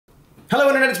Hello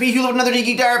Internet, it's me, Hewlett, with another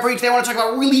Geek Diary for you. Today I want to talk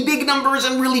about really big numbers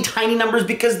and really tiny numbers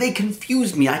because they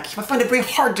confuse me. I find it very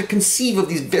hard to conceive of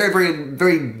these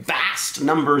very vast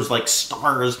numbers like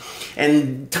stars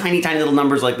and tiny little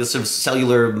numbers like this sort of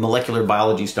cellular, molecular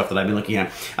biology stuff that I've been looking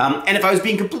at. And if I was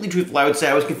being completely truthful, I would say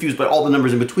I was confused by all the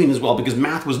numbers in between as well because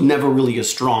math was never really a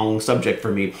strong subject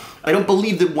for me. I don't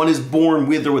believe that one is born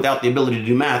with or without the ability to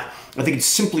do math. I think it's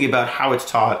simply about how it's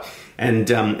taught and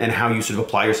how you sort of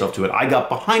apply yourself to it. I got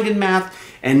behind in math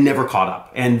and never caught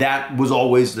up. And that was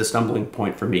always the stumbling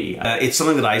point for me. It's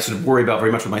something that I sort of worry about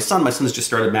very much with my son. My son's just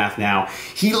started math now.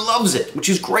 He loves it, which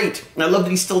is great. And I love that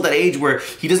he's still at that age where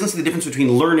he doesn't see the difference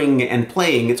between learning and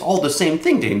playing. It's all the same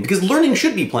thing to him because learning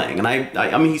should be playing. And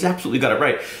I mean, he's absolutely got it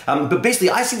right. But basically,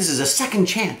 I see this as a second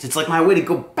chance. It's like my way to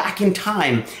go back in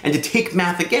time and to take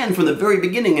math again from the very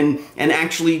beginning and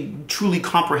actually truly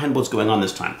comprehend what's going on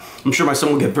this time. I'm sure my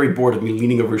son will get very bored of me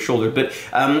leaning over his shoulder, but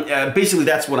basically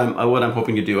that's what I'm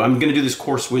hoping to do. I'm going to do this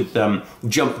course with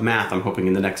Jump Math, I'm hoping,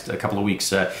 in the next couple of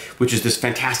weeks, which is this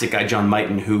fantastic guy, John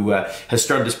Mighton, who has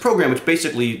started this program, which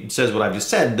basically says what I've just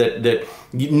said, that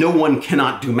no one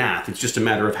cannot do math. It's just a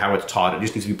matter of how it's taught. It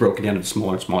just needs to be broken down into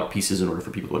smaller and smaller pieces in order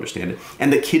for people to understand it.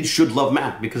 And the kids should love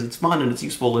math because it's fun and it's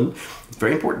useful and it's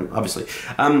very important, obviously.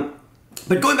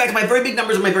 But going back to my very big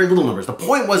numbers and my very little numbers, the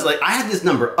point was, like, I had this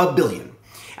number, a billion.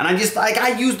 And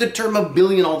I use the term a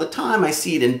billion all the time. I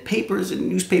see it in papers and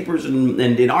newspapers and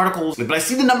in articles, but I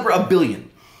see the number a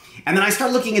billion. And then I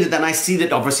start looking into that and I see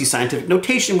that obviously scientific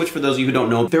notation, which for those of you who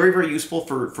don't know, very useful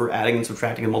for adding and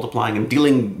subtracting and multiplying and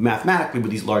dealing mathematically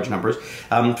with these large numbers.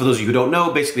 For those of you who don't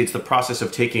know, basically it's the process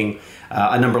of taking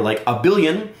a number like a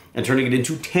billion and turning it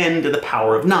into 10 to the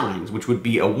power of 9s, which would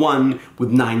be a 1 with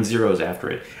 9 zeros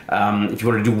after it. If you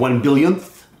want to do 1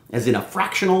 billionth, as in a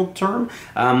fractional term,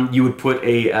 you would put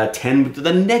a 10 to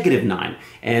the negative 9,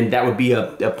 and that would be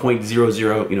a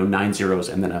 0.00, 9 zeros,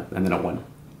 and then a 1.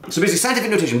 So basically,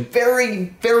 scientific notation,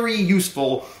 very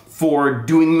useful for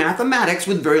doing mathematics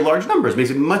with very large numbers. Makes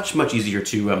it much easier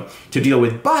to deal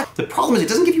with. But the problem is it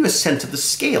doesn't give you a sense of the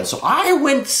scale. So I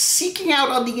went seeking out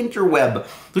on the interweb,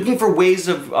 looking for ways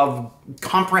of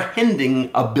comprehending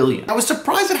a billion. I was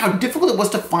surprised at how difficult it was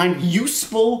to find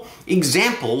useful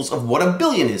examples of what a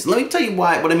billion is. And let me tell you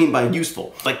what I mean by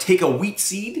useful. Like, take a wheat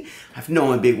seed. I have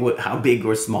no idea how big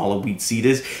or small a wheat seed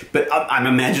is, but I'm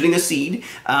imagining a seed.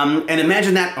 And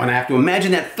imagine that, and I have to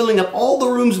imagine that filling up all the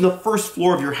rooms in the first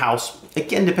floor of your house.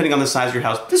 Again, depending on the size of your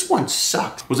house. This one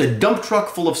sucks. Was a dump truck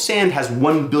full of sand has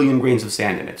 1 billion grains of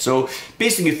sand in it. So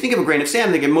basically, you think of a grain of sand,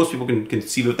 and again, most people can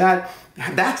conceive of that.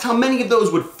 That's how many of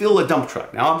those would fill a dump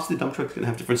truck. Now, obviously, the dump truck's gonna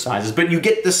have different sizes, but you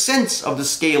get the sense of the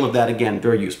scale of that again,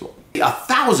 very useful.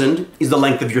 1,000 is the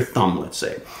length of your thumb, let's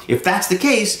say. If that's the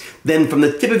case, then from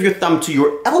the tip of your thumb to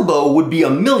your elbow would be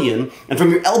 1,000,000, and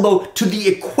from your elbow to the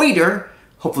equator,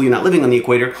 hopefully you're not living on the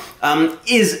equator,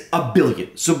 is 1 billion.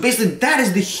 So basically, that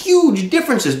is the huge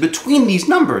differences between these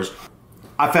numbers.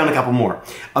 I found a couple more.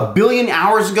 1 billion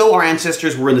hours ago, our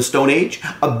ancestors were in the Stone Age.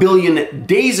 1 billion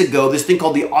days ago, this thing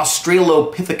called the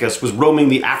Australopithecus was roaming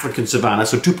the African savanna,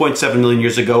 so 2.7 million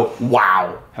years ago.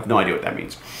 Wow, have no idea what that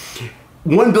means.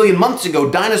 1 billion months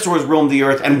ago, dinosaurs roamed the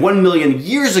Earth, and 1 million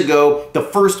years ago, the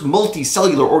first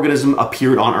multicellular organism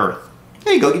appeared on Earth.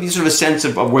 There you go, give you sort of a sense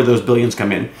of where those billions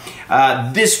come in.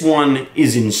 This one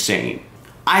is insane.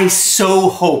 I so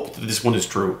hope that this one is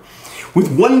true.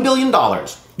 With $1 billion,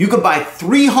 you could buy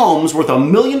 3 homes worth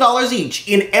 $1 million each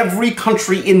in every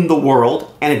country in the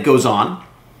world, and it goes on.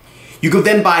 You could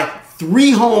then buy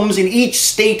 3 homes in each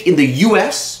state in the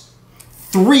US,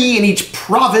 3 in each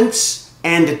province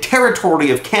and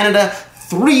territory of Canada,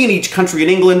 3 in each country in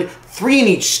England, 3 in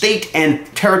each state and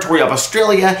territory of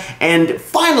Australia, and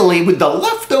finally, with the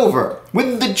leftover,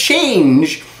 with the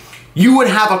change, you would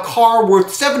have a car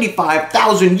worth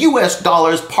 75,000 US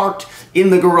dollars parked in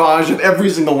the garage of every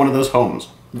single one of those homes.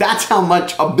 That's how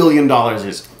much $1 billion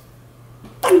is.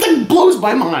 That blows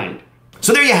my mind.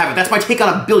 So there you have it. That's my take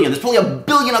on a billion. There's probably a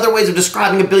billion other ways of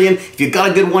describing a billion. If you've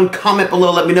got a good one, comment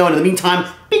below, let me know. And in the meantime,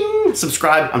 bing,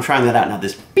 subscribe. I'm trying that out now,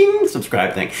 this bing,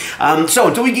 subscribe thing. So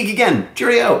until we geek again,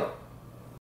 cheerio.